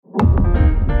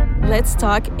Let's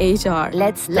talk HR.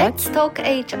 Let's talk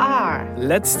HR.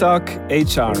 Let's talk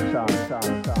HR.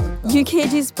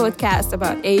 UKG's podcast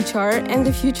about HR and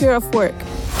the future of work.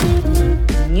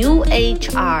 New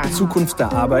HR. Zukunft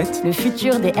der Arbeit. Le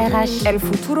futur des RH. El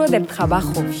futuro del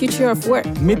trabajo. Future of work.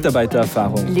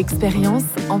 Mitarbeitererfahrung. L'expérience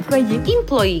employée.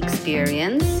 Employee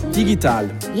experience. Digital.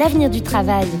 L'avenir du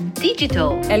travail.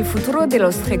 Digital. El futuro de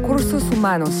los recursos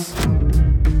humanos.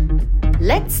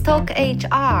 Let's talk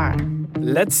HR.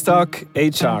 Let's talk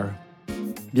HR.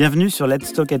 Bienvenue sur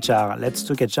Let's Talk HR. Let's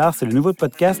Talk HR, c'est le nouveau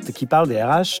podcast qui parle des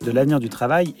RH, de l'avenir du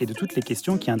travail et de toutes les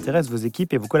questions qui intéressent vos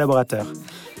équipes et vos collaborateurs.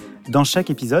 Dans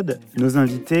chaque épisode, nos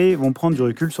invités vont prendre du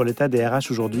recul sur l'état des RH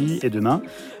aujourd'hui et demain,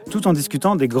 tout en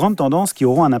discutant des grandes tendances qui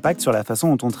auront un impact sur la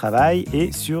façon dont on travaille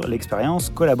et sur l'expérience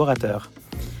collaborateur.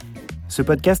 Ce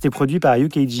podcast est produit par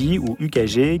UKG ou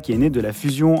UKG, qui est né de la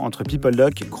fusion entre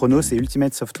PeopleDoc, Chronos et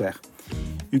Ultimate Software.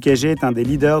 UKG est un des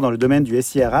leaders dans le domaine du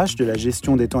SIRH, de la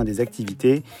gestion des temps et des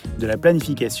activités, de la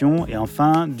planification et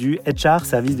enfin du HR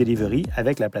Service Delivery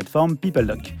avec la plateforme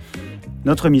PeopleDoc.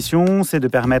 Notre mission, c'est de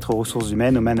permettre aux ressources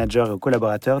humaines, aux managers et aux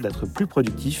collaborateurs d'être plus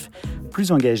productifs,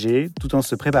 plus engagés, tout en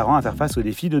se préparant à faire face aux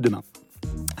défis de demain.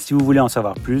 Si vous voulez en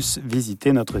savoir plus,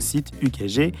 visitez notre site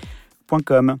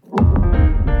ukg.com.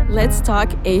 Let's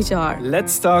talk HR.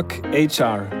 Let's talk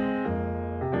HR.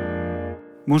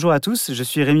 Bonjour à tous, je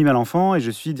suis Rémi Malenfant et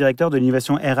je suis directeur de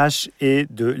l'innovation RH et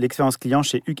de l'expérience client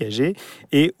chez UKG.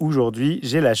 Et aujourd'hui,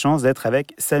 j'ai la chance d'être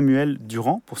avec Samuel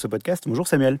Durand pour ce podcast. Bonjour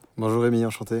Samuel. Bonjour Rémi,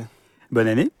 enchanté. Bonne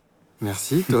année.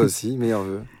 Merci, toi aussi, meilleurs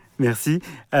vœux. Merci.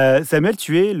 Samuel,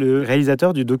 tu es le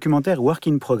réalisateur du documentaire Work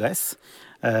in Progress.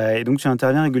 Et donc tu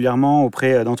interviens régulièrement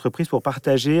auprès d'entreprises pour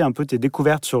partager un peu tes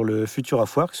découvertes sur le future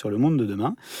of work, sur le monde de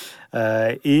demain.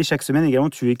 Et chaque semaine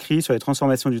également, tu écris sur les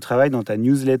transformations du travail dans ta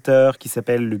newsletter qui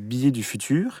s'appelle Le billet du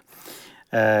futur.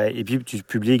 Et puis tu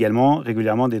publies également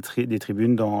régulièrement des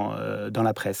tribunes dans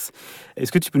la presse.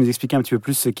 Est-ce que tu peux nous expliquer un petit peu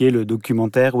plus ce qu'est le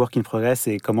documentaire Work in Progress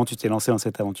et comment tu t'es lancé dans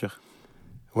cette aventure ?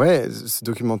 Ouais, ce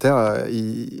documentaire,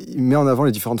 il met en avant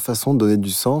les différentes façons de donner du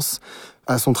sens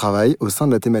à son travail au sein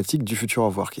de la thématique du future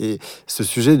of work. Et ce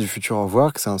sujet du future of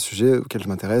work, c'est un sujet auquel je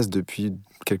m'intéresse depuis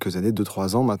quelques années,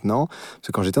 2-3 ans maintenant. Parce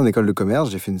que quand j'étais en école de commerce,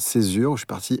 j'ai fait une césure où je suis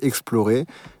parti explorer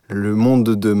le monde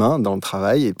de demain dans le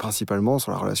travail et principalement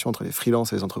sur la relation entre les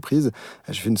freelances et les entreprises.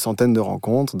 J'ai fait une centaine de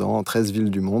rencontres dans 13 villes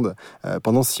du monde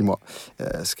pendant 6 mois.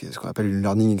 Ce qu'on appelle une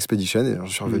learning expedition. Et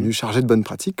je suis revenu chargé de bonnes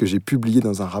pratiques que j'ai publié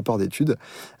dans un rapport d'études.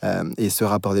 Et ce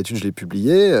rapport d'études, je l'ai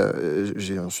publié.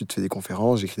 J'ai ensuite fait des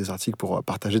conférences, j'ai écrit des articles pour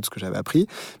partager tout ce que j'avais appris.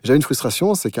 J'avais une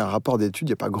frustration, c'est qu'un rapport d'études,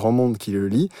 il n'y a pas grand monde qui le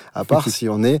lit, à part si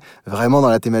on est vraiment dans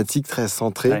la thématique très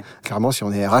centrée. Ouais. Clairement, si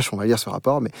on est RH, on va lire ce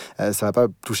rapport, mais ça ne va pas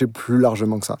toucher plus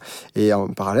largement que ça. Et en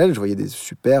parallèle, je voyais des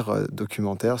super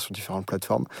documentaires sur différentes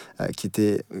plateformes qui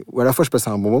étaient où à la fois je passais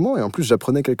un bon moment et en plus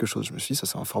j'apprenais quelque chose. Je me suis dit, ça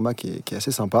c'est un format qui est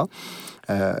assez sympa.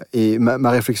 Et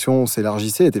ma réflexion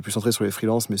s'élargissait, elle était plus centrée sur les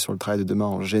freelances, mais sur le travail de demain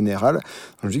en général. Donc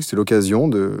je me dis que c'était l'occasion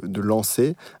de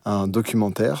lancer un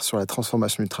documentaire sur la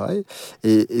transformation du travail.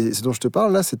 Et ce dont je te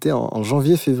parle là, c'était en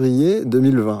janvier-février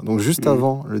 2020, donc juste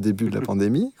avant le début de la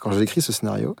pandémie, quand j'ai écrit ce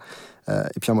scénario.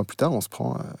 Et puis un mois plus tard, on se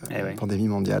prend une pandémie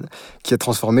mondiale qui a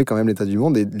transformé quand même l'état du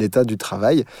monde et l'état du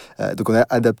travail. Donc on a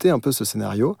adapté un peu ce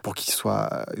scénario pour qu'il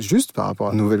soit juste par rapport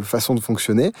à une nouvelle façon de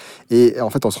fonctionner. Et en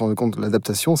fait, on se rend compte que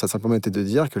l'adaptation, ça a simplement été de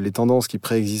dire que les tendances qui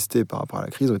préexistaient par rapport à la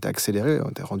crise ont été accélérées, ont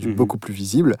été rendues beaucoup plus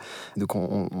visibles. Donc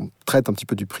on traite un petit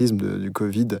peu du prisme du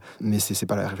Covid, mais c'est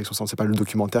pas la réflexion, c'est pas le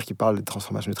documentaire qui parle des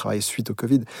transformations du travail suite au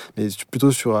Covid, mais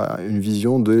plutôt sur une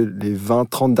vision de les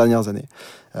 20-30 dernières années.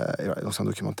 Et voilà, donc c'est un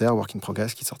documentaire Work in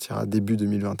Progress qui sortira début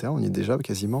 2021, on y est déjà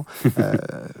quasiment,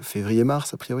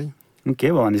 février-mars a priori. Ok,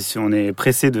 bon, on est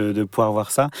pressé de pouvoir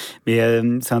voir ça, mais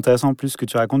c'est intéressant en plus ce que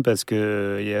tu racontes parce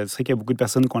que c'est vrai qu'il y a beaucoup de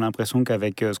personnes qui ont l'impression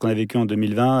qu'avec ce qu'on a vécu en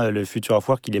 2020, le future of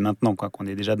work il est maintenant, qu'on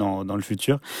est déjà dans le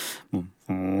futur. Bon,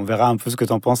 on verra un peu ce que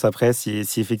tu en penses après, si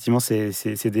effectivement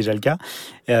c'est déjà le cas.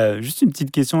 Juste une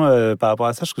petite question par rapport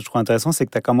à ça, ce que je trouve intéressant, c'est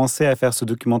que tu as commencé à faire ce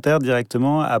documentaire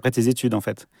directement après tes études en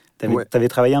fait. T'avais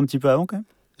travaillé un petit peu avant quand même ?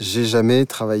 J'ai jamais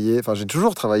travaillé, enfin j'ai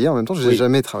toujours travaillé, en même temps j'ai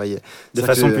jamais travaillé. De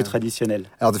façon plus traditionnelle.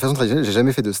 Alors de façon traditionnelle, j'ai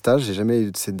jamais fait de stage, j'ai jamais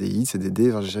eu de CDI,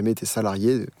 CDD, j'ai jamais été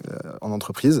salarié en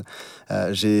entreprise.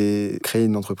 J'ai créé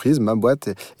une entreprise, ma boîte,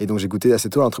 et donc j'ai goûté assez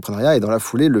tôt à l'entrepreneuriat et dans la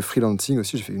foulée le freelancing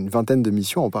aussi. J'ai fait une vingtaine de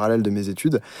missions en parallèle de mes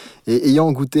études et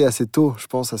ayant goûté assez tôt, je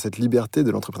pense, à cette liberté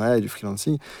de l'entrepreneuriat et du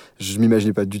freelancing, je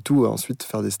m'imaginais pas du tout ensuite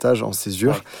faire des stages en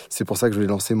césure. Ouais. C'est pour ça que je voulais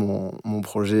lancer mon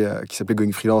projet qui s'appelait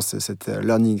Going Freelance, cette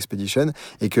Learning Expedition,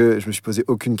 et que je me suis posé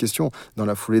aucune question. Dans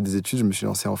la foulée des études, je me suis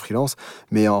lancé en freelance,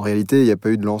 mais en réalité, il n'y a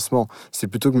pas eu de lancement. C'est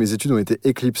plutôt que mes études ont été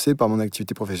éclipsées par mon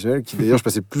activité professionnelle, qui d'ailleurs, je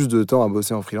passais plus de temps à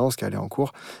bosser en freelance qu'à aller en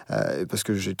cours, parce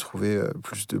que j'ai trouvé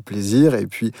plus de plaisir, et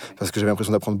puis parce que j'avais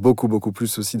l'impression d'apprendre beaucoup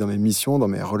plus aussi dans mes missions, dans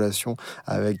mes relations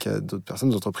avec d'autres personnes,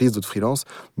 d'autres entreprises, d'autres freelances,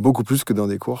 beaucoup plus que dans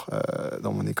des cours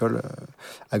dans mon école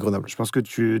à Grenoble. Je pense que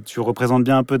tu représentes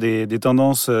bien un peu des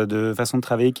tendances de façon de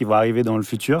travailler qui vont arriver dans le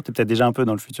futur. Tu es peut-être déjà un peu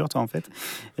dans le futur, toi, en fait.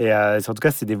 Et en tout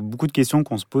cas, c'est beaucoup de questions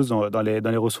qu'on se pose dans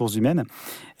les ressources humaines.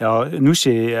 Alors, nous,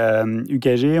 chez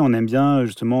UKG, on aime bien,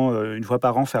 justement, une fois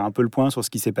par an, faire un peu le point sur ce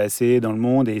qui s'est passé dans le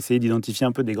monde et essayer d'identifier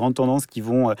un peu des grandes tendances qui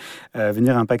vont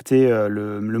venir impacter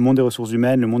le monde des ressources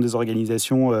humaines, le monde des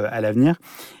organisations à l'avenir.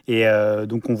 Et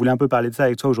donc, on voulait un peu parler de ça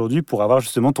avec toi aujourd'hui pour avoir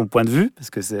justement ton point de vue, parce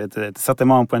que c'est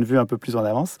certainement un point de vue un peu plus en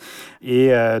avance.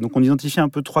 Et donc, on identifie un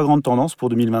peu 3 grandes tendances pour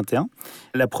 2021.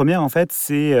 La première, en fait,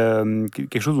 c'est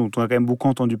quelque chose dont on a quand même beaucoup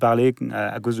entendu parler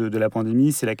à cause de la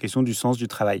pandémie, c'est la question du sens du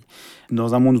travail.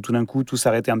 Dans un monde où tout d'un coup, tout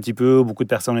s'arrêtait un petit peu, beaucoup de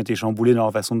personnes étaient chamboulées dans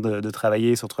leur façon de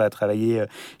travailler, se retrouver à travailler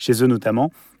chez eux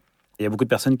notamment. Il y a beaucoup de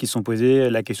personnes qui se sont posées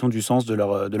la question du sens de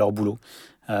leur boulot.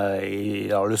 Et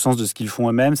alors, le sens de ce qu'ils font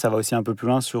eux-mêmes, ça va aussi un peu plus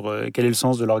loin sur quel est le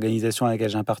sens de l'organisation à laquelle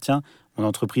j'appartiens, mon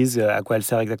entreprise, à quoi elle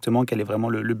sert exactement, quel est vraiment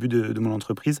le but de mon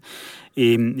entreprise.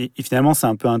 Et finalement, c'est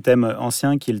un peu un thème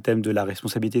ancien qui est le thème de la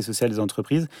responsabilité sociale des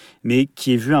entreprises, mais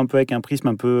qui est vu un peu avec un prisme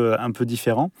un peu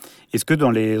différent. Est-ce que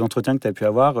dans les entretiens que tu as pu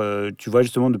avoir, tu vois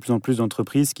justement de plus en plus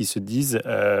d'entreprises qui se disent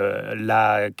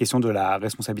la question de la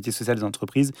responsabilité sociale des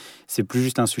entreprises, c'est plus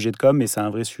juste un sujet de com', mais c'est un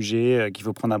vrai sujet qu'il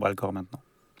faut prendre à bras-le-corps maintenant?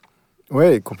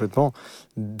 Oui, complètement.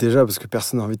 Déjà, parce que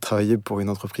personne n'a envie de travailler pour une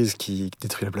entreprise qui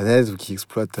détruit la planète ou qui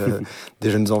exploite des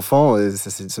jeunes enfants.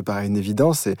 Ça paraît une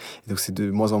évidence. Et donc, c'est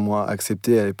de moins en moins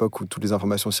accepté à l'époque où toutes les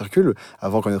informations circulent.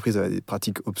 Avant, quand une entreprise avait des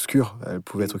pratiques obscures, elles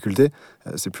pouvaient être occultées.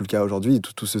 C'est plus le cas aujourd'hui.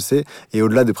 Tout se sait. Et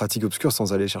au-delà des pratiques obscures,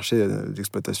 sans aller chercher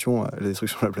l'exploitation, la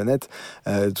destruction de la planète,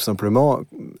 tout simplement,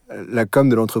 la com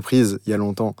de l'entreprise, il y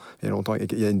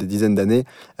a une dizaine d'années,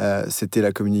 c'était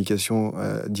la communication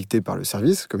dictée par le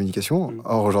service communication.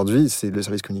 Or, aujourd'hui, c'est le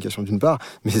service communication d'une part,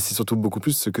 mais c'est surtout beaucoup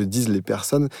plus ce que disent les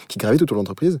personnes qui gravitent autour de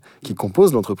l'entreprise, qui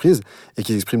composent l'entreprise et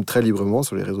qui s'expriment très librement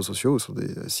sur les réseaux sociaux ou sur des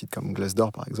sites comme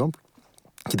Glassdoor, par exemple,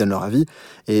 qui donnent leur avis.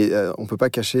 Et on ne peut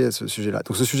pas cacher ce sujet-là.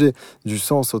 Donc, ce sujet du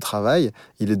sens au travail,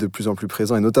 il est de plus en plus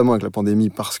présent, et notamment avec la pandémie,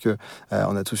 parce que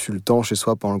on a tous eu le temps chez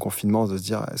soi pendant le confinement de se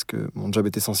dire est-ce que mon job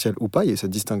est essentiel ou pas. Il y a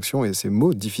cette distinction et ces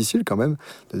mots difficiles quand même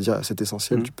de dire c'est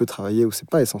essentiel, tu peux travailler, ou c'est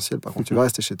pas essentiel. Par contre, tu vas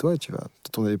rester chez toi et tu vas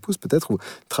te tourner les pouces peut-être, ou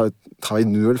travailler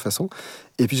de nouvelles façons.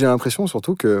 Et puis j'ai l'impression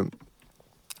surtout que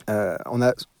on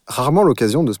a rarement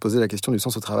l'occasion de se poser la question du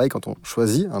sens au travail quand on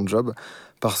choisit un job,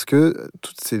 parce que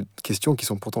toutes ces questions qui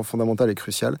sont pourtant fondamentales et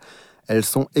cruciales, elles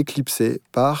sont éclipsées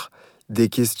par des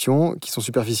questions qui sont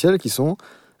superficielles, qui sont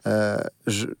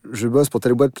je bosse pour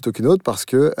telle boîte plutôt qu'une autre parce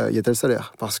que y a tel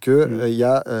salaire, parce que y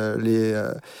a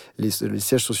les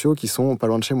sièges sociaux qui sont pas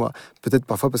loin de chez moi, peut-être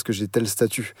parfois parce que j'ai tel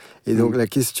statut. Et donc la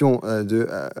question de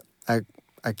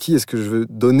à qui est-ce que je veux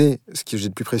donner ce que j'ai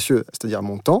de plus précieux, c'est-à-dire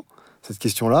mon temps, cette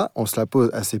question-là, on se la pose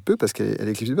assez peu parce qu'elle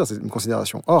est éclipsée par cette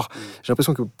considération. Or, j'ai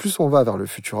l'impression que plus on va vers le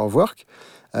future of work,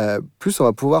 plus on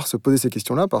va pouvoir se poser ces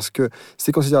questions-là, parce que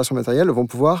ces considérations matérielles vont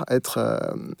pouvoir être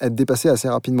dépassées assez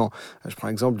rapidement. Je prends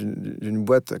l'exemple d'une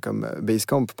boîte comme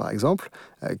Basecamp, par exemple,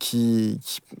 qui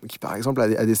par exemple,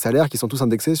 a des salaires qui sont tous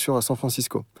indexés sur San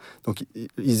Francisco. Donc,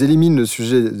 ils éliminent le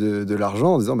sujet de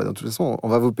l'argent en disant, de toute façon, on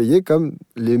va vous payer comme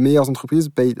les meilleures entreprises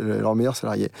payent leurs meilleurs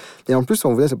salariés. Et en plus,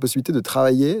 on vous laisse la possibilité de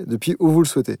travailler depuis où vous le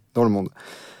souhaitez dans le monde.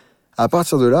 À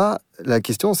partir de là, la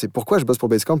question, c'est pourquoi je bosse pour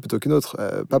Basecamp plutôt qu'une autre.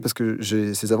 Pas parce que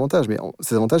j'ai ces avantages, mais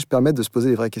ces avantages permettent de se poser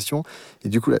les vraies questions. Et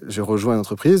du coup, là, je rejoins une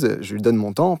entreprise, je lui donne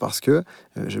mon temps parce que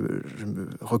je me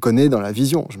reconnais dans la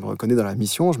vision, je me reconnais dans la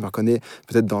mission, je me reconnais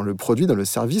peut-être dans le produit, dans le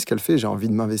service qu'elle fait, j'ai envie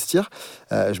de m'investir.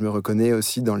 Je me reconnais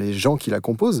aussi dans les gens qui la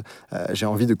composent. J'ai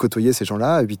envie de côtoyer ces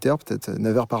gens-là à 8 heures, peut-être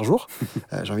 9 heures par jour.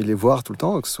 J'ai envie de les voir tout le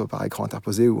temps, que ce soit par écran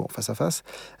interposé ou en face à face.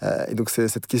 Et donc, c'est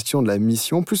cette question de la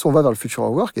mission. Plus on va vers le future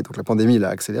of work, et donc la pandémie l'a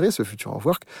accéléré, ce future of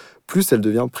work, plus elle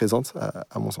devient présente,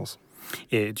 à mon sens.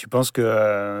 Et tu penses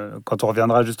que quand on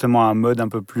reviendra justement à un mode un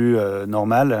peu plus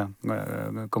normal,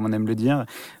 comme on aime le dire,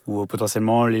 où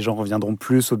potentiellement les gens reviendront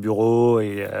plus au bureau,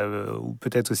 et où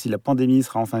peut-être aussi la pandémie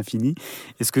sera enfin finie,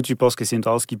 est-ce que tu penses que c'est une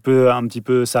tendance qui peut un petit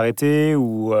peu s'arrêter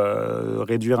ou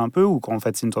réduire un peu, ou qu'en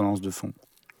fait c'est une tendance de fond?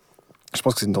 Je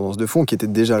pense que c'est une tendance de fond qui était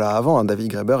déjà là avant. David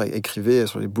Graeber écrivait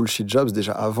sur les bullshit jobs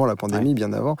déjà avant la pandémie,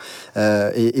 bien avant.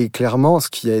 Et clairement, ce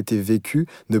qui a été vécu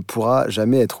ne pourra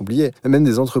jamais être oublié. Même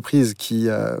des entreprises qui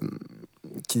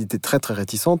qui étaient très très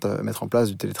réticentes à mettre en place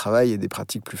du télétravail et des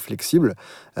pratiques plus flexibles,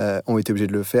 ont été obligées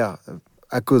de le faire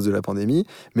à cause de la pandémie,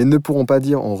 mais ne pourront pas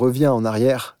dire on revient en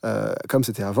arrière comme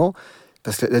c'était avant,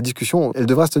 parce que la discussion, elle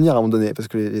devra se tenir à un moment donné, parce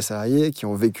que les salariés qui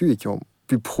ont vécu et qui ont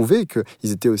pu prouver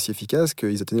qu'ils étaient aussi efficaces,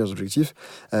 qu'ils atteignaient leurs objectifs,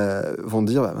 vont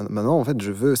dire maintenant, en fait,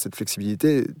 je veux cette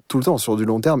flexibilité tout le temps, sur du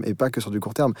long terme et pas que sur du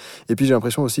court terme. Et puis j'ai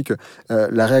l'impression aussi que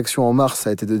la réaction en mars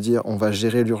a été de dire on va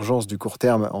gérer l'urgence du court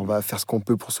terme, on va faire ce qu'on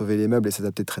peut pour sauver les meubles et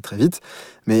s'adapter très très vite.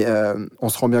 Mais on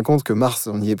se rend bien compte que mars,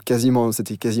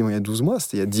 c'était quasiment il y a 12 mois,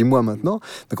 c'était il y a 10 mois maintenant,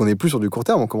 donc on n'est plus sur du court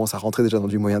terme, on commence à rentrer déjà dans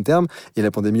du moyen terme, et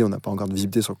la pandémie, on n'a pas encore de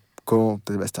visibilité sur comment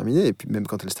elle va se terminer, et puis même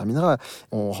quand elle se terminera,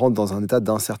 on rentre dans un état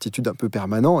d'incertitude un peu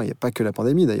permanent. Il n'y a pas que la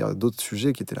pandémie, d'ailleurs, il y a d'autres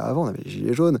sujets qui étaient là avant, on avait les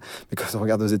gilets jaunes, mais quand on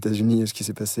regarde aux États-Unis ce qui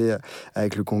s'est passé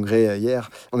avec le Congrès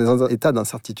hier, on est dans un état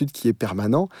d'incertitude qui est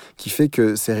permanent, qui fait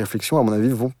que ces réflexions, à mon avis,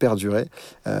 vont perdurer,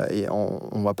 et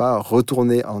on ne va pas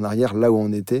retourner en arrière là où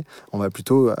on était, on va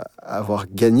plutôt avoir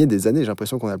gagné des années. J'ai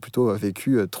l'impression qu'on a plutôt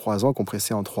vécu 3 ans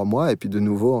compressés en 3 mois, et puis de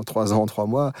nouveau, en 3 ans, en 3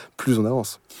 mois, plus on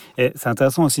avance. Et c'est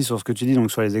intéressant aussi sur ce que tu dis,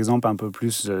 donc sur les exemples un peu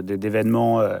plus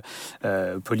d'événements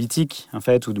politiques, en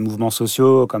fait, ou de mouvements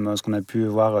sociaux, comme ce qu'on a pu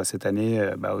voir cette année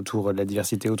autour de la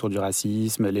diversité, autour du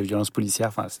racisme, les violences policières.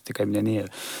 Enfin, c'était quand même une année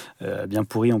bien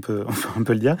pourrie, on peut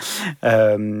le dire.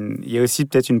 Il y a aussi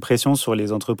peut-être une pression sur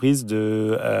les entreprises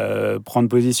de prendre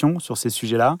position sur ces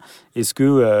sujets-là. Est-ce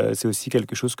que c'est aussi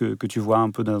quelque chose que tu vois un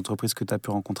peu dans l'entreprise que tu as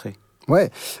pu rencontrer ? Oui,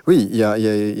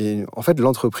 en fait,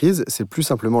 l'entreprise, c'est plus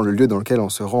simplement le lieu dans lequel on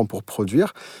se rend pour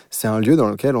produire. C'est un lieu dans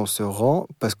lequel on se rend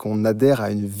parce qu'on adhère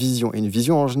à une vision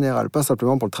en général, pas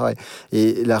simplement pour le travail.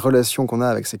 Et la relation qu'on a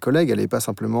avec ses collègues, elle n'est pas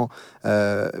simplement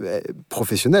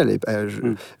professionnelle.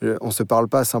 On ne se parle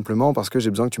pas simplement parce que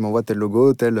j'ai besoin que tu m'envoies tel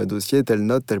logo, tel dossier, telle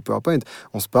note, tel PowerPoint.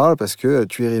 On se parle parce que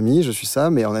tu es Rémi, je suis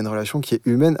Sam, et on a une relation qui est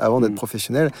humaine avant d'être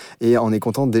professionnelle, et on est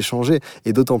content d'échanger.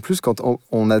 Et d'autant plus quand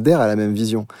on adhère à la même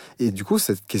vision. Et du coup,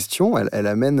 cette question, elle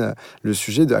amène le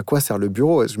sujet de à quoi sert le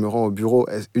bureau. Est-ce que je me rends au bureau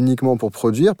uniquement pour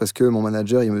produire parce que mon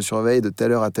manager, il me surveille de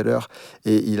telle heure à telle heure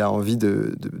et il a envie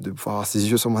de pouvoir avoir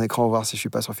ses yeux sur mon écran, voir si je suis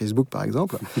pas sur Facebook, par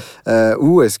exemple.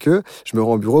 Ou est-ce que je me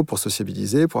rends au bureau pour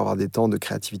sociabiliser, pour avoir des temps de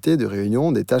créativité, de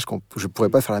réunion, des tâches que je pourrais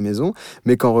pas faire à la maison,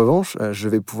 mais qu'en revanche, je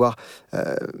vais pouvoir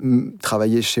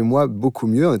travailler chez moi beaucoup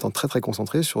mieux en étant très très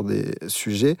concentré sur des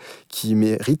sujets qui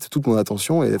méritent toute mon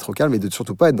attention et d'être au calme et de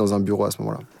surtout pas être dans un bureau à ce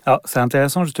moment-là. Alors, c'est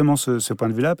intéressant justement ce point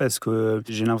de vue-là parce que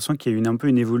j'ai l'impression qu'il y a eu un peu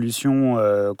une évolution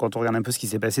quand on regarde un peu ce qui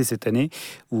s'est passé cette année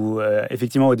où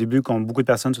effectivement au début quand beaucoup de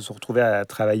personnes se sont retrouvées à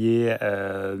travailler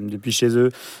depuis chez eux,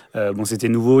 c'était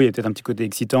nouveau, il y a peut-être un petit côté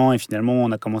excitant et finalement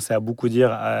on a commencé à beaucoup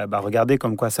dire regardez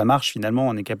comme quoi ça marche, finalement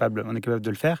on est capable de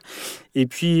le faire. Et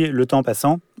puis le temps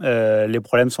passant, les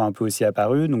problèmes sont un peu aussi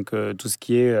apparus, donc tout ce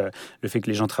qui est le fait que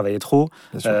les gens travaillaient trop,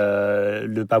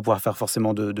 ne pas pouvoir faire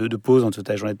forcément de pause entre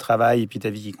ta journée de travail et puis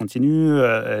ta vie qui continue.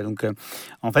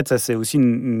 En fait, ça c'est aussi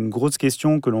une grosse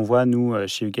question que l'on voit, nous,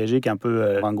 chez UKG, qui est un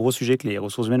peu un gros sujet que les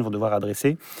ressources humaines vont devoir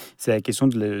adresser. C'est la question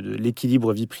de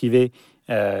l'équilibre vie privée,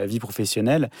 vie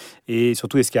professionnelle, et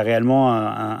surtout, est-ce qu'il y a réellement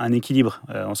un équilibre ?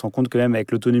 On se rend compte que même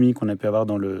avec l'autonomie qu'on a pu avoir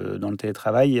dans le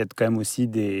télétravail, il y a quand même aussi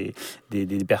des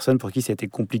personnes pour qui ça a été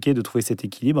compliqué de trouver cet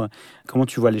équilibre. Comment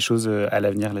tu vois les choses à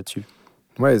l'avenir là-dessus ?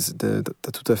 Ouais,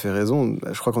 t'as tout à fait raison.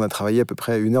 Je crois qu'on a travaillé à peu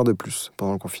près 1 heure de plus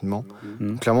pendant le confinement.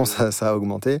 Clairement, ça a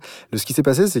augmenté. Ce qui s'est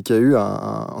passé, c'est qu'il y a eu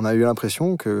on a eu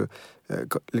l'impression que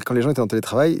quand les gens étaient en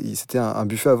télétravail, c'était un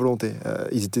buffet à volonté.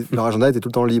 Leur agenda était tout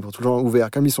le temps libre, tout le temps ouvert.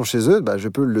 Comme ils sont chez eux, je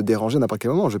peux le déranger à n'importe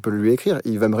quel moment, je peux lui écrire,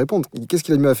 il va me répondre. Qu'est-ce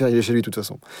qu'il a de mieux à faire ? Il est chez lui de toute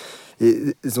façon.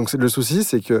 Et donc le souci,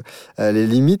 c'est que les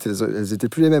limites, elles étaient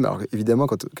plus les mêmes. Alors évidemment,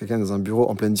 quand quelqu'un est dans un bureau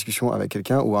en pleine discussion avec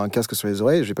quelqu'un ou a un casque sur les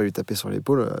oreilles, je vais pas lui taper sur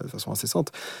l'épaule de façon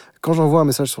incessante. Quand j'envoie un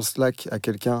message sur Slack à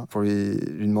quelqu'un pour lui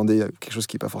demander quelque chose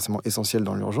qui n'est pas forcément essentiel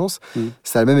dans l'urgence,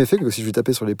 ça a le même effet que si je lui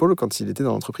tapais sur l'épaule quand il était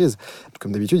dans l'entreprise.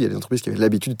 Comme d'habitude, il y a des entreprises qui avaient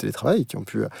l'habitude du télétravail, qui ont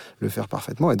pu le faire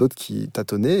parfaitement, et d'autres qui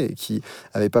tâtonnaient et qui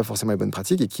n'avaient pas forcément les bonnes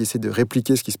pratiques et qui essaient de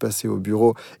répliquer ce qui se passait au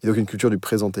bureau, et donc une culture du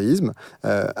présentéisme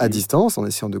à distance, en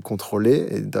essayant de contrôler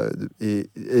et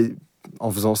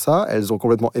en faisant ça, elles ont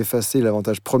complètement effacé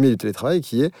l'avantage premier du télétravail,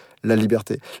 qui est la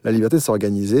liberté. La liberté de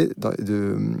s'organiser,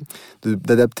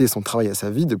 d'adapter son travail à sa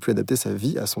vie, de plus adapter sa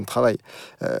vie à son travail.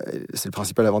 C'est le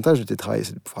principal avantage du télétravail,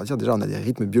 c'est de pouvoir dire déjà on a des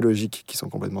rythmes biologiques qui sont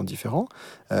complètement différents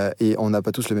et on n'a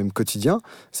pas tous le même quotidien.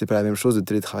 C'est pas la même chose de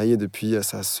télétravailler depuis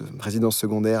sa résidence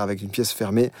secondaire avec une pièce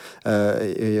fermée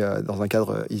et dans un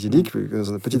cadre idyllique,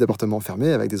 dans un petit appartement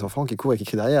fermé avec des enfants qui courent et qui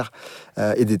crient derrière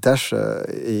et des tâches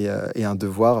et un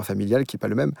devoir familial qui n'est pas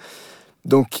le même.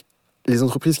 Donc les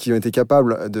entreprises qui ont été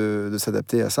capables de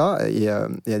s'adapter à ça et à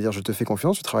dire je te fais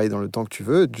confiance, tu travailles dans le temps que tu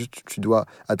veux, tu dois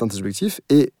atteindre tes objectifs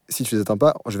et si tu les atteins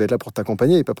pas, je vais être là pour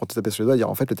t'accompagner et pas pour te taper sur les doigts et dire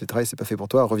en fait le télétravail c'est pas fait pour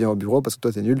toi, reviens au bureau parce que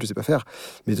toi t'es nul, tu sais pas faire.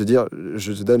 Mais te dire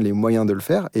je te donne les moyens de le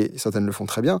faire et certaines le font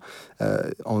très bien,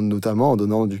 notamment en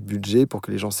donnant du budget pour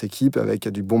que les gens s'équipent avec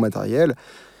du bon matériel.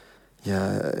 Il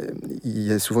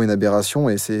y a souvent une aberration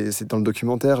et c'est dans le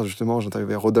documentaire justement,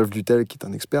 j'interviewais Rodolphe Dutel qui est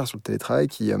un expert sur le télétravail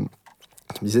qui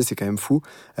me disait c'est quand même fou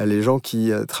les gens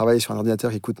qui travaillent sur un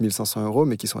ordinateur qui coûte 1 500 €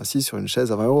 mais qui sont assis sur une chaise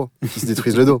à 20 €, qui se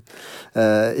détruisent le dos.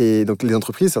 Et donc les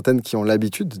entreprises, certaines qui ont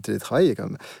l'habitude de télétravailler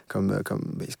comme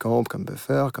Basecamp, comme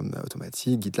Buffer, comme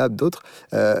Automatic, GitLab, d'autres,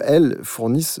 elles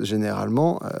fournissent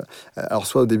généralement alors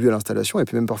soit au début à l'installation et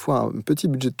puis même parfois un petit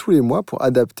budget tous les mois pour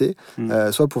adapter,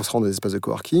 soit pour se rendre des espaces de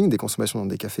coworking, des consommations dans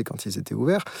des cafés quand ils étaient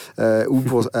ouverts, ou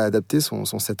pour adapter son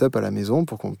setup à la maison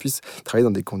pour qu'on puisse travailler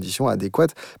dans des conditions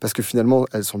adéquates parce que finalement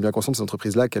elles sont bien conscientes, ces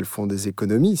entreprises-là, qu'elles font des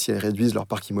économies si elles réduisent leur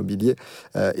parc immobilier.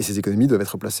 Et ces économies doivent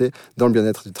être placées dans le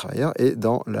bien-être du travailleur et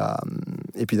dans la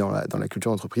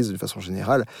culture d'entreprise d'une façon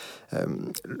générale.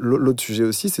 L'autre sujet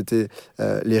aussi, c'était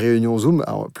les réunions Zoom.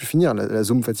 Alors, plus finir, la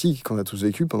Zoom fatigue qu'on a tous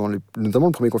vécu pendant notamment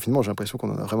le premier confinement. J'ai l'impression qu'on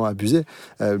en a vraiment abusé.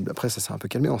 Après, ça s'est un peu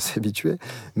calmé, on s'est habitué.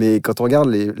 Mais quand on regarde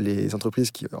les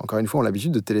entreprises qui, encore une fois, ont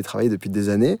l'habitude de télétravailler depuis des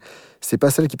années, c'est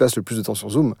pas celles qui passent le plus de temps sur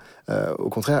Zoom. Au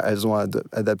contraire, elles ont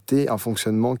adapté un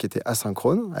fonctionnement qui était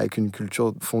asynchrone, avec une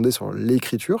culture fondée sur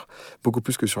l'écriture, beaucoup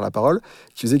plus que sur la parole,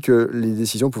 qui faisait que les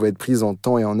décisions pouvaient être prises en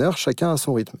temps et en heure, chacun à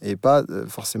son rythme, et pas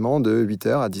forcément de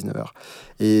 8h à 19h.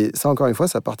 Et ça, encore une fois,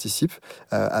 ça participe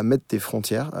à mettre des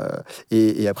frontières.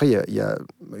 Et après, il y a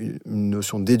une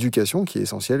notion d'éducation qui est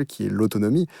essentielle, qui est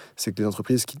l'autonomie. C'est que les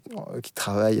entreprises qui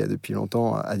travaillent depuis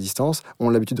longtemps à distance ont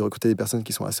l'habitude de recruter des personnes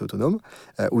qui sont assez autonomes,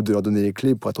 ou de leur donner les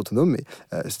clés pour être autonomes,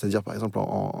 c'est-à-dire, par exemple,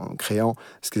 en créant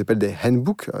ce qu'ils appellent des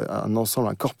handbooks, un ensemble,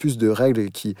 un corpus de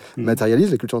règles qui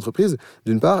matérialise la culture d'entreprise,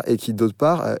 d'une part, et qui, d'autre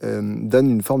part, donne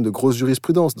une forme de grosse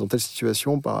jurisprudence dans telle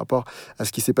situation par rapport à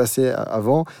ce qui s'est passé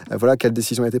avant, voilà, quelle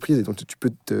décision a été prise. Et donc, tu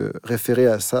peux te référer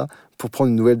à ça pour prendre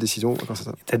une nouvelle décision.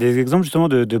 Tu as des exemples justement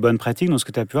de bonnes pratiques dans ce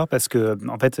que tu as pu voir parce que,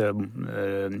 en fait,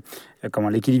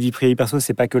 l'équilibre vie privée perso,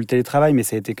 c'est pas que le télétravail, mais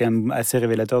ça a été quand même assez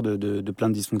révélateur de plein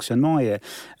de dysfonctionnements. Et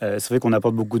c'est vrai qu'on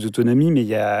apporte beaucoup d'autonomie, mais il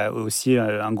y a aussi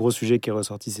un gros sujet qui est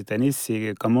ressorti cette année,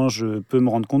 c'est comment je peux me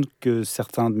rendre compte que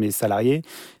certains de mes salariés,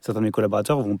 certains de mes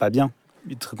collaborateurs vont pas bien.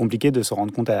 C'est très compliqué de se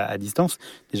rendre compte à distance.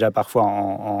 Déjà, parfois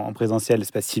en présentiel,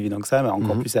 c'est pas si évident que ça, mais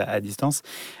encore plus à distance.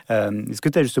 Est-ce que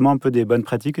tu as justement un peu des bonnes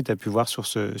pratiques que tu as pu voir sur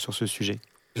ce sujet ?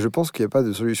 Je pense qu'il n'y a pas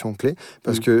de solution clé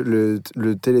parce que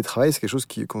le télétravail, c'est quelque chose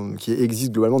qui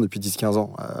existe globalement depuis 10-15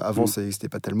 ans. Avant, ça n'existait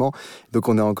pas tellement. Donc,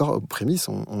 on est encore aux prémices,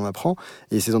 on apprend.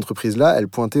 Et ces entreprises-là, elles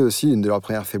pointaient aussi une de leurs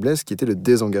premières faiblesses qui était le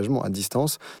désengagement à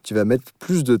distance. Tu vas mettre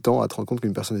plus de temps à te rendre compte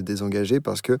qu'une personne est désengagée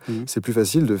parce que c'est plus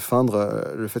facile de feindre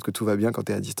le fait que tout va bien quand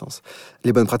tu es à distance.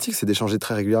 Les bonnes pratiques, c'est d'échanger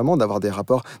très régulièrement, d'avoir des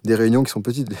rapports, des réunions qui sont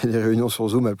petites. Les réunions sur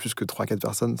Zoom à plus que 3-4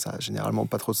 personnes, ça n'a généralement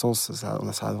pas trop de sens. Ça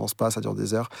n'avance pas, ça dure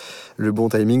des heures. Le bon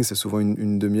timing, c'est souvent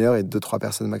une demi-heure et 2-3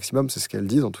 personnes maximum, c'est ce qu'elles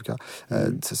disent en tout cas.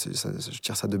 Je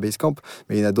tire ça de Basecamp,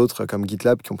 mais il y en a d'autres comme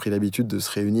GitLab qui ont pris l'habitude de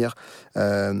se réunir.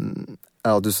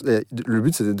 Alors, le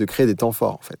but, c'est de créer des temps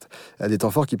forts, en fait. Des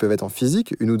temps forts qui peuvent être en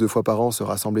physique, 1 ou 2 fois par an, se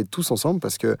rassembler tous ensemble,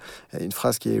 parce que une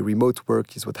phrase qui est « Remote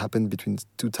work is what happened between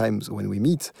 2 times when we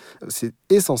meet ». C'est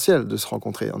essentiel de se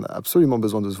rencontrer. On a absolument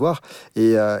besoin de se voir.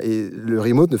 Et le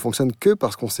remote ne fonctionne que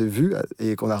parce qu'on s'est vu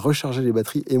et qu'on a rechargé les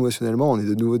batteries émotionnellement. On est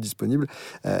de nouveau disponible.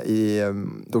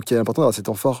 Donc, il est important d'avoir ces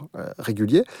temps forts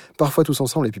réguliers, parfois tous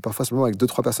ensemble, et puis parfois seulement avec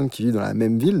 2-3 personnes qui vivent dans la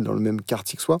même ville, dans le même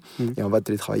quartier que soi, et on va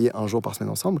télétravailler 1 jour par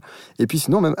semaine ensemble. Et puis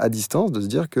sinon, même à distance, de se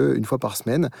dire qu'une fois par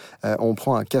semaine, on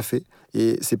prend un café.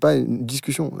 Et c'est pas une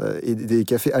discussion. Et des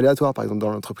cafés aléatoires, par exemple,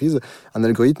 dans l'entreprise, un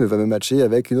algorithme va me matcher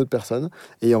avec une autre personne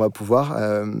et on va pouvoir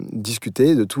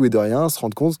discuter de tout et de rien, se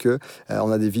rendre compte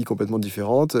qu'on a des vies complètement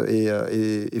différentes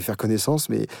et faire connaissance.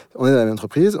 Mais on est dans la même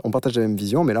entreprise, on partage la même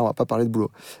vision, mais là, on va pas parler de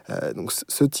boulot. Donc,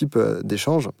 ce type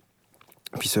d'échange,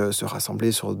 puis se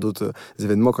rassembler sur d'autres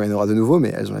événements quand il y en aura de nouveaux,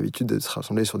 mais elles ont l'habitude de se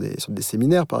rassembler sur des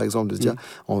séminaires, par exemple, de se dire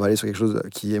on va aller sur quelque chose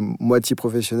qui est moitié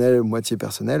professionnel, moitié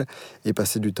personnel, et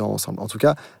passer du temps ensemble. En tout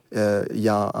cas, j'ai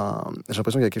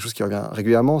l'impression qu'il y a quelque chose qui revient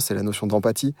régulièrement, c'est la notion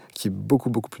d'empathie, qui est beaucoup,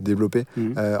 beaucoup plus développée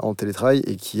en télétravail,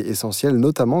 et qui est essentielle,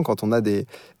 notamment quand on a des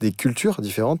cultures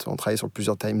différentes. On travaille sur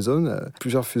plusieurs time zones,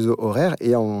 plusieurs fuseaux horaires,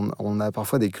 et on a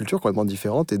parfois des cultures complètement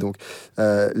différentes, et donc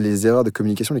les erreurs de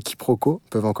communication, les quiproquos,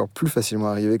 peuvent encore plus facilement forcément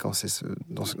arriver quand c'est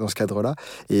dans ce cadre-là.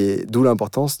 Et d'où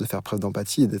l'importance de faire preuve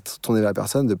d'empathie et d'être tourné vers la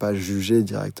personne, de ne pas juger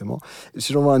directement.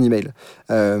 Si j'envoie un email,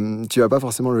 tu ne vas pas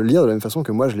forcément le lire de la même façon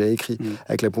que moi je l'ai écrit,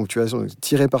 avec la ponctuation, donc,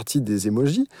 tirer parti des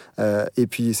emojis. Et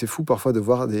puis c'est fou parfois de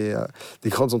voir des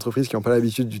grandes entreprises qui n'ont pas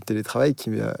l'habitude du télétravail,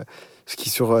 qui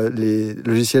sur les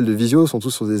logiciels de visio sont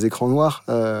tous sur des écrans noirs,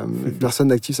 personne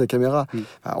n'active sa caméra.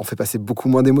 On fait passer beaucoup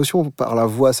moins d'émotions par la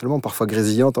voix seulement, parfois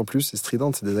grésillante en plus, c'est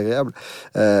stridente, c'est désagréable.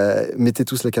 Mettez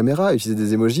tous la caméra, utilisez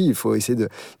des emojis, il faut essayer de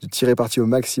tirer parti au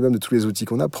maximum de tous les outils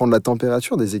qu'on a, prendre la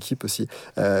température des équipes aussi,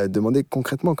 demander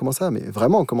concrètement comment ça va, mais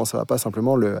vraiment comment ça va, pas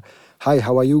simplement le « Hi,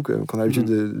 how are you ?» qu'on a l'habitude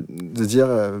de dire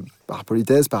par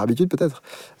politesse, par habitude peut-être.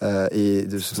 Et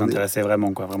de s'intéresser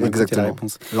vraiment, quoi. Vraiment exactement, la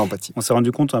réponse. L'empathie. On s'est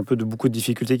rendu compte un peu de beaucoup de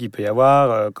difficultés qu'il peut y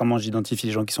avoir, comment j'identifie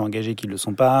les gens qui sont engagés, qui ne le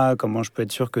sont pas, comment je peux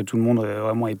être sûr que tout le monde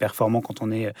vraiment est performant quand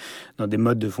on est dans des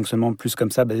modes de fonctionnement plus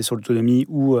comme ça, basés sur l'autonomie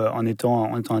ou en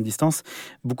étant à distance.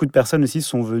 Beaucoup de personnes aussi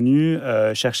sont venues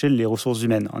chercher les ressources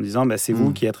humaines en disant c'est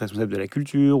vous qui êtes responsable de la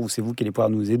culture, ou c'est vous qui allez pouvoir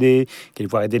nous aider, qui allez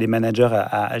pouvoir aider les managers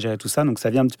à gérer tout ça. Donc ça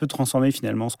vient un petit peu transformer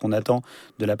finalement ce qu'on attend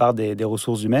de la part des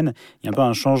ressources humaines. Il y a un peu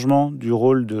un changement du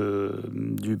rôle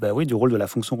du rôle de la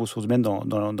fonction ressources humaines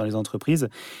dans les entreprises.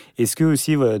 Est-ce que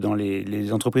aussi dans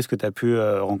les entreprises que tu as pu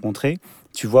rencontrer,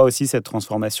 tu vois aussi cette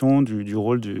transformation du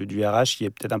rôle du RH qui est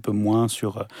peut-être un peu moins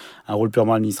sur un rôle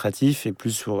purement administratif et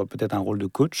plus sur peut-être un rôle de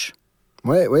coach?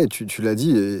 Ouais, tu l'as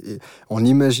dit. Et on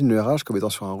imagine le RH comme étant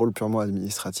sur un rôle purement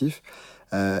administratif.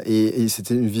 Et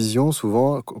c'était une vision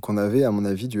souvent qu'on avait, à mon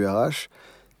avis, du RH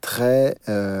très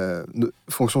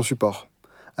fonction support.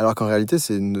 Alors qu'en réalité,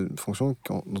 c'est une fonction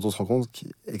dont on se rend compte qui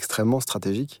est extrêmement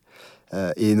stratégique,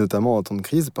 et notamment en temps de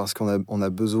crise, parce qu'on a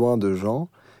besoin de gens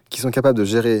qui sont capables de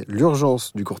gérer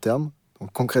l'urgence du court terme. Donc,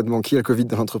 concrètement, qui a le Covid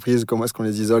dans l'entreprise, comment est-ce qu'on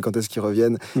les isole, quand est-ce qu'ils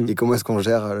reviennent, et comment est-ce qu'on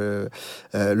gère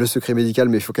le secret médical,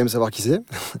 mais il faut quand même savoir qui c'est.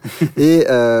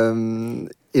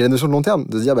 Et la notion de long terme,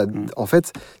 de se dire, en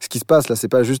fait, ce qui se passe là, c'est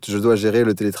pas juste je dois gérer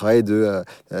le télétravail de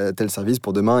tel service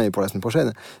pour demain et pour la semaine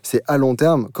prochaine. C'est à long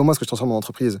terme, comment est-ce que je transforme mon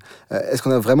entreprise ? Est-ce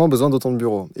qu'on a vraiment besoin d'autant de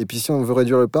bureaux ? Et puis si on veut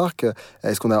réduire le parc,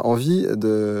 est-ce qu'on a envie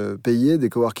de payer des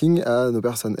coworking à nos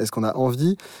personnes ? Est-ce qu'on a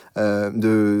envie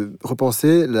de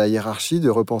repenser la hiérarchie, de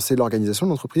repenser l'organisation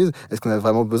de l'entreprise ? Est-ce qu'on a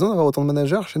vraiment besoin d'avoir autant de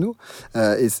managers chez nous ?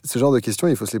 Et ce genre de questions,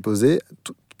 il faut se les poser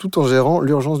tout en gérant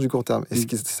l'urgence du court terme. Et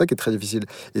c'est ça qui est très difficile.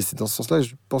 Et c'est dans ce sens-là,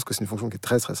 je pense que c'est une fonction qui est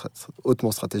très, très, très hautement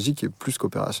stratégique et plus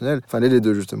qu'opérationnelle. Enfin, les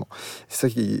deux, justement. C'est ça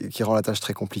qui rend la tâche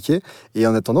très compliquée. Et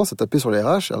on a tendance à taper sur les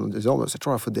RH en disant c'est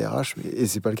toujours la faute des RH. Et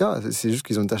c'est pas le cas. C'est juste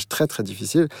qu'ils ont une tâche très, très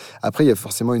difficile. Après, il y a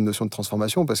forcément une notion de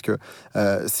transformation parce que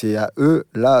c'est à eux,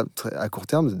 là, à court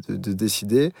terme, de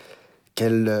décider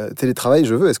quel télétravail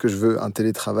je veux. Est-ce que je veux un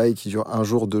télétravail qui dure 1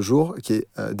 jour, 2 jours, qui est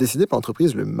décidé par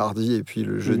l'entreprise le mardi et puis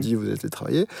le jeudi vous allez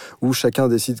télétravailler, où chacun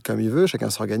décide comme il veut, chacun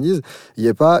s'organise. Il n'y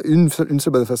a pas une seule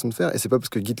bonne façon de faire, et c'est pas parce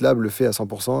que GitLab le fait à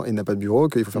 100% et n'a pas de bureau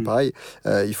qu'il faut faire pareil.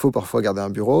 Il faut parfois garder un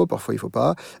bureau, parfois il faut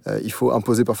pas. Il faut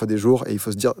imposer parfois des jours et il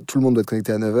faut se dire tout le monde doit être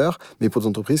connecté à 9h, mais pour des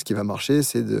entreprises, ce qui va marcher,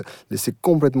 c'est de laisser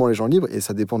complètement les gens libres, et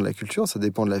ça dépend de la culture, ça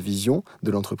dépend de la vision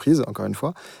de l'entreprise, encore une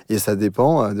fois, et ça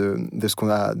dépend de ce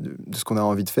qu'on a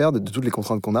envie de faire, de toutes les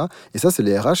contraintes qu'on a. Et ça, c'est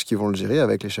les RH qui vont le gérer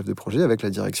avec les chefs de projet, avec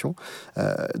la direction.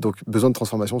 Donc, besoin de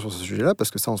transformation sur ce sujet-là, parce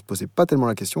que ça, on ne se posait pas tellement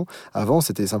la question. Avant,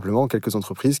 c'était simplement quelques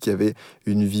entreprises qui avaient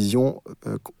une vision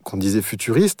qu'on disait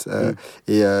futuriste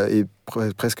et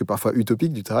presque parfois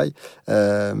utopique du travail.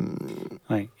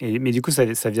 Ouais. Mais du coup,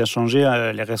 ça vient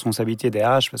changer les responsabilités des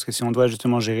RH, parce que si on doit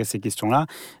justement gérer ces questions-là,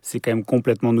 c'est quand même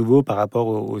complètement nouveau par rapport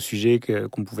au sujet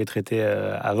qu'on pouvait traiter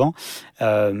avant.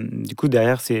 Du coup,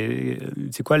 derrière, c'est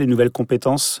quoi les nouvelles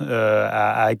compétences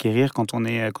à acquérir quand on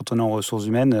est en ressources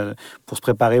humaines pour se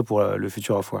préparer pour le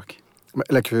future of work?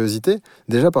 La curiosité,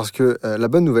 déjà parce que la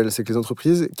bonne nouvelle, c'est que les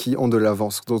entreprises qui ont de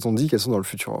l'avance, dont on dit qu'elles sont dans le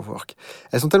future of work,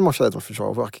 elles sont tellement fières d'être dans le future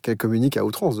of work qu'elles communiquent à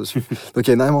outrance dessus. Donc il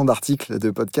y a énormément d'articles, de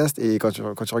podcasts, et quand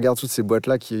tu regardes toutes ces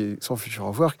boîtes-là qui sont future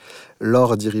of work,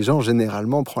 leur dirigeant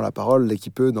généralement prend la parole dès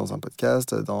qu'il peut dans un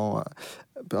podcast, dans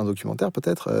un documentaire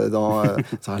peut-être, dans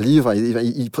un livre.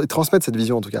 Ils transmettent cette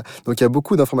vision en tout cas. Donc il y a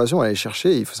beaucoup d'informations à aller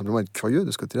chercher, et il faut simplement être curieux de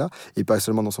ce côté-là, et pas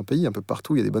seulement dans son pays, un peu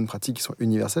partout. Il y a des bonnes pratiques qui sont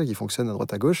universelles, qui fonctionnent à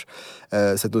droite à gauche.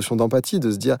 Cette notion d'empathie,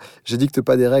 de se dire j'édicte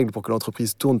pas des règles pour que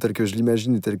l'entreprise tourne telle que je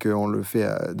l'imagine et telle qu'on le fait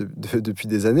depuis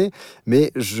des années,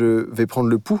 mais je vais prendre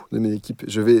le pouls de mes équipes.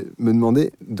 Je vais me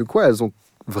demander de quoi elles ont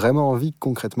vraiment envie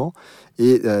concrètement,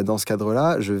 et dans ce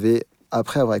cadre-là, je vais,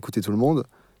 après avoir écouté tout le monde,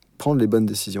 prendre les bonnes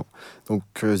décisions. Donc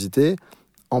curiosité,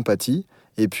 empathie,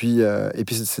 Et puis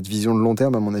cette vision de long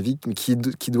terme, à mon avis, qui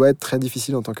doit être très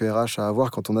difficile en tant que RH à avoir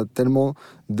quand on a tellement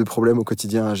de problèmes au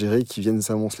quotidien à gérer qui viennent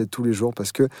s'amonceler tous les jours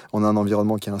parce qu'on a un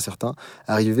environnement qui est incertain.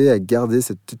 Arriver à garder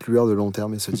cette petite lueur de long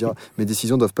terme et se dire mes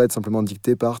décisions ne doivent pas être simplement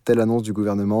dictées par telle annonce du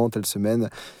gouvernement, telle semaine.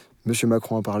 Monsieur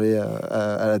Macron a parlé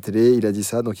à la télé, il a dit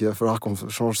ça, donc il va falloir qu'on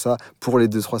change ça pour les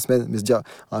 2-3 semaines. Mais se dire,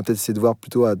 on va peut-être essayer de voir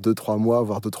plutôt à 2-3 mois,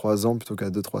 voire 2-3 ans, plutôt qu'à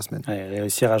 2-3 semaines. Ouais,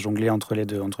 réussir à jongler entre les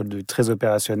deux, entre le très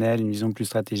opérationnel, une vision plus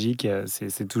stratégique,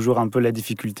 c'est toujours un peu la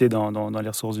difficulté dans les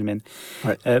ressources humaines.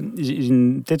 Ouais. J'ai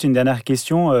peut-être une dernière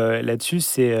question là-dessus,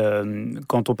 c'est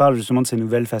quand on parle justement de ces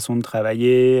nouvelles façons de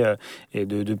travailler et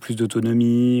de plus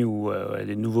d'autonomie ou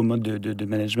des nouveaux modes de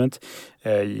management,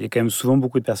 il y a quand même souvent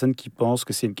beaucoup de personnes qui pensent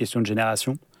que c'est une question de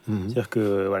génération. C'est-à-dire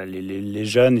que voilà, les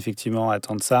jeunes, effectivement,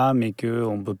 attendent ça, mais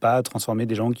qu'on ne peut pas transformer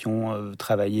des gens qui ont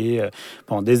travaillé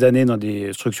pendant des années dans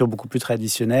des structures beaucoup plus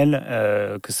traditionnelles,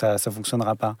 que ça ne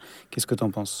fonctionnera pas. Qu'est-ce que tu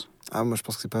en penses ? Moi, je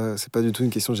pense que c'est pas du tout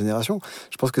une question de génération.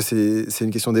 Je pense que c'est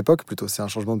une question d'époque, plutôt. C'est un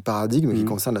changement de paradigme qui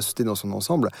concerne la société dans son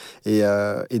ensemble. Et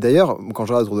d'ailleurs, quand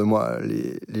je regarde autour de moi,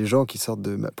 les gens qui sortent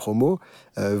de ma promo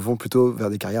vont plutôt vers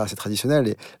des carrières assez traditionnelles.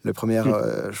 Et la première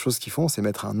chose qu'ils font, c'est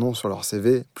mettre un nom sur leur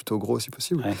CV, plutôt gros si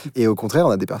possible. Ouais. Et au contraire,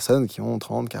 on a des personnes qui ont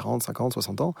 30, 40, 50,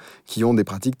 60 ans, qui ont des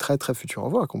pratiques très, très futures à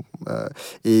voir.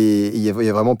 Et il y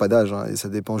a vraiment pas d'âge. Et ça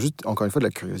dépend juste, encore une fois, de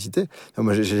la curiosité.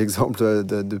 Moi, j'ai l'exemple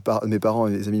de mes parents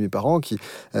et des amis de mes parents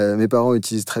mes parents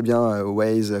utilisent très bien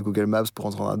Waze, Google Maps pour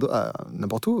rentrer à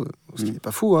n'importe où, ce qui n'est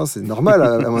pas fou, c'est normal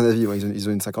à mon avis. Ils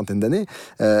ont une cinquantaine d'années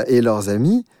et leurs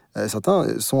amis,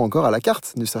 certains sont encore à la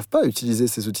carte, ne savent pas utiliser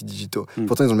ces outils digitaux.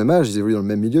 Pourtant, ils ont le même âge, ils évoluent dans le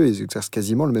même milieu, ils exercent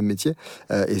quasiment le même métier.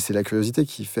 Et c'est la curiosité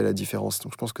qui fait la différence.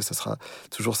 Donc, je pense que ça sera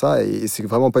toujours ça. Et c'est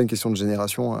vraiment pas une question de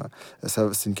génération.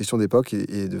 C'est une question d'époque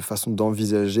et de façon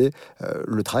d'envisager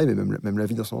le travail, mais même la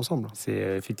vie dans son ensemble.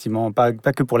 C'est effectivement pas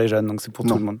que pour les jeunes, donc c'est pour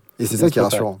tout le monde. Et c'est ça qui est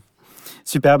rassurant.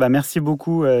 Super, merci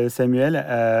beaucoup Samuel.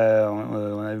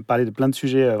 On a parlé de plein de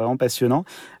sujets vraiment passionnants.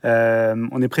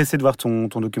 On est pressé de voir ton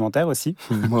documentaire aussi.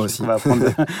 Moi aussi. On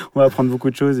va apprendre beaucoup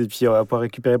de choses et puis on va pouvoir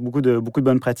récupérer beaucoup de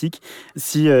bonnes pratiques.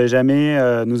 Si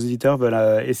jamais nos auditeurs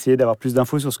veulent essayer d'avoir plus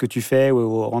d'infos sur ce que tu fais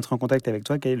ou rentrer en contact avec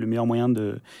toi, quel est le meilleur moyen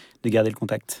de garder le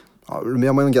contact ? Alors, le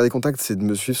meilleur moyen de garder contact, c'est de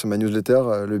me suivre sur ma newsletter,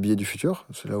 Le Billet du Futur.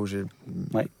 C'est là où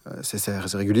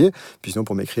c'est régulier. Puis sinon,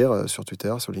 pour m'écrire sur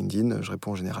Twitter, sur LinkedIn, je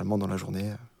réponds généralement dans la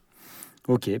journée.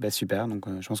 Ok, super. Donc,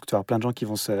 je pense que tu vas avoir plein de gens qui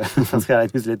vont s'inscrire à la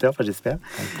newsletter, j'espère.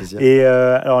 Avec plaisir. Et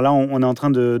alors là, on est en train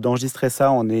d'enregistrer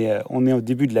ça. On est au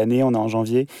début de l'année, on est en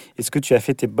janvier. Est-ce que tu as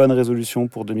fait tes bonnes résolutions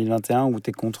pour 2021 ou tu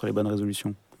es contre les bonnes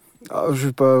résolutions ? Je ne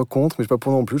suis pas contre, mais je ne suis pas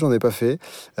pour non plus, j'en ai pas fait,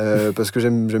 parce que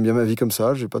j'aime bien ma vie comme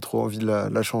ça, je n'ai pas trop envie de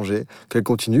la changer, qu'elle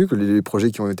continue, que les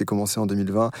projets qui ont été commencés en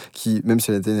 2020, qui, même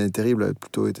si elle était une année terrible, a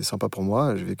plutôt été sympa pour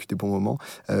moi, j'ai vécu des bons moments,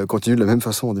 continuent de la même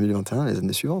façon en 2021, les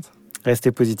années suivantes.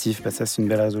 Rester positif, ça c'est une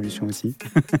belle résolution aussi.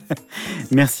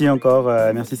 Merci encore,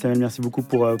 merci Samuel, merci beaucoup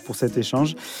pour cet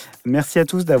échange. Merci à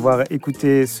tous d'avoir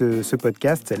écouté ce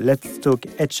podcast Let's Talk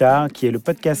HR, qui est le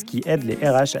podcast qui aide les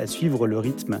RH à suivre le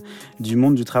rythme du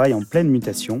monde du travail en pleine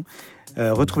mutation.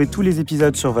 Retrouvez tous les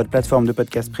épisodes sur votre plateforme de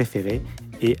podcast préférée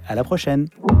et à la prochaine.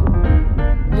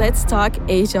 Let's Talk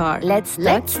HR. Let's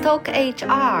Talk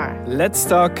HR. Let's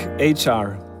Talk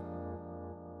HR.